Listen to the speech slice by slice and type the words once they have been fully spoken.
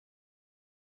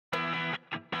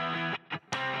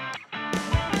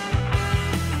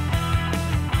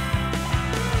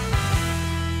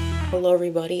Hello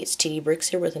everybody, it's TD Bricks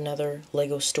here with another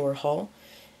LEGO store haul,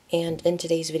 and in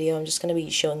today's video I'm just going to be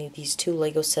showing you these two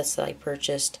LEGO sets that I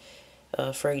purchased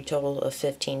for a total of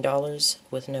 $15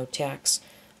 with no tax,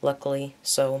 luckily.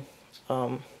 So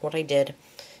what I did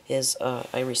is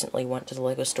I recently went to the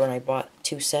LEGO store and I bought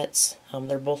two sets.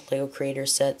 They're both LEGO Creator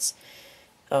sets.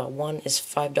 One is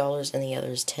 $5 and the other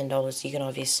is $10. You can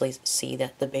obviously see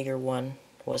that the bigger one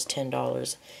was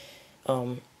 $10.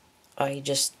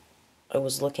 I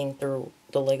was looking through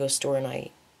the LEGO store and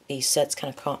these sets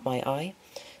kind of caught my eye,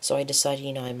 so I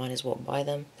decided, I might as well buy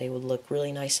them. They would look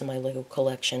really nice in my LEGO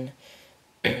collection.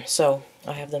 So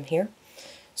I have them here.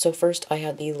 So first I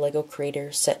have the LEGO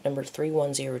Creator set number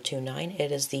 31029.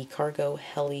 It is the Cargo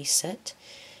Heli set.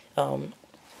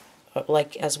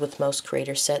 Like as with most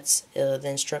Creator sets, the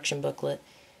instruction booklet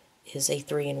is a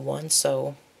 3-in-1,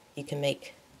 so you can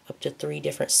make up to 3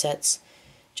 different sets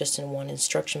just in one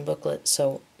instruction booklet.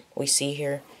 So we see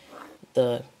here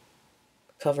the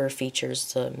cover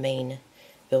features the main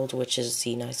build, which is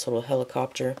the nice little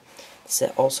helicopter. The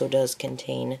set also does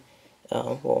contain,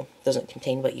 well, doesn't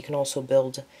contain, but you can also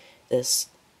build this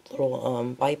little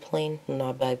biplane,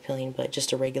 not biplane, but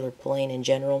just a regular plane in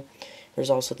general. There's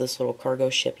also this little cargo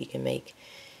ship you can make.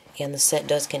 And the set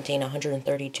does contain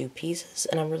 132 pieces,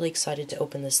 and I'm really excited to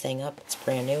open this thing up. It's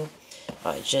brand new.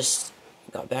 I just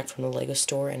got back from the LEGO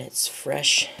store and it's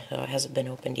fresh. It hasn't been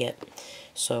opened yet.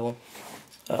 So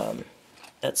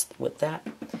that's with that.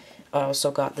 I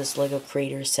also got this LEGO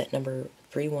Creator set number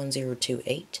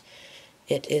 31028.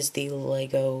 It is the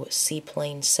LEGO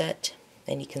Seaplane set,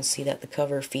 and you can see that the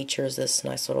cover features this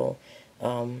nice little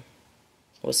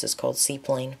what's this called,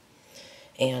 seaplane.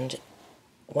 And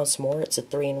once more, it's a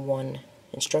 3-in-1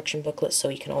 instruction booklet, so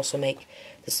you can also make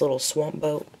this little swamp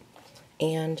boat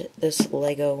and this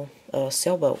LEGO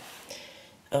sailboat.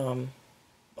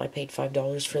 I paid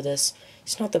 $5 for this.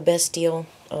 It's not the best deal.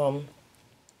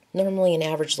 Normally an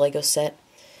average LEGO set,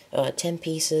 10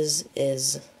 pieces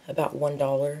is about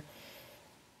 $1.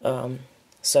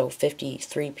 So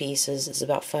 53 pieces is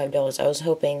about $5. I was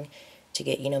hoping to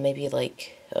get, maybe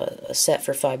like a set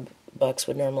for $5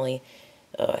 would normally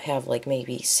have like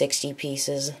maybe 60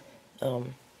 pieces.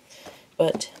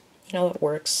 But it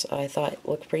works. I thought it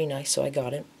looked pretty nice, so I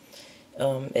got it.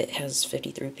 It has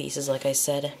 53 pieces, like I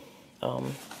said.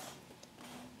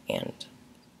 And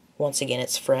once again,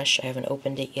 it's fresh. I haven't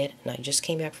opened it yet, and I just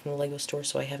came back from the LEGO store,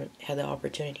 so I haven't had the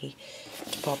opportunity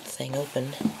to pop the thing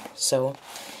open. So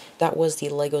that was the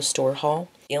LEGO store haul.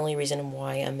 The only reason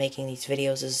why I'm making these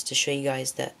videos is to show you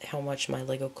guys that how much my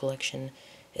LEGO collection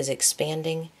is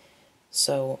expanding.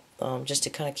 So just to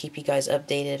kind of keep you guys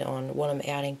updated on what I'm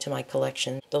adding to my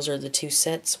collection. Those are the two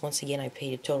sets. Once again, I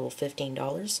paid a total of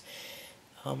 $15.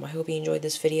 I hope you enjoyed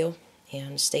this video,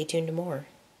 and stay tuned to more.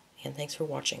 And thanks for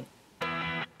watching.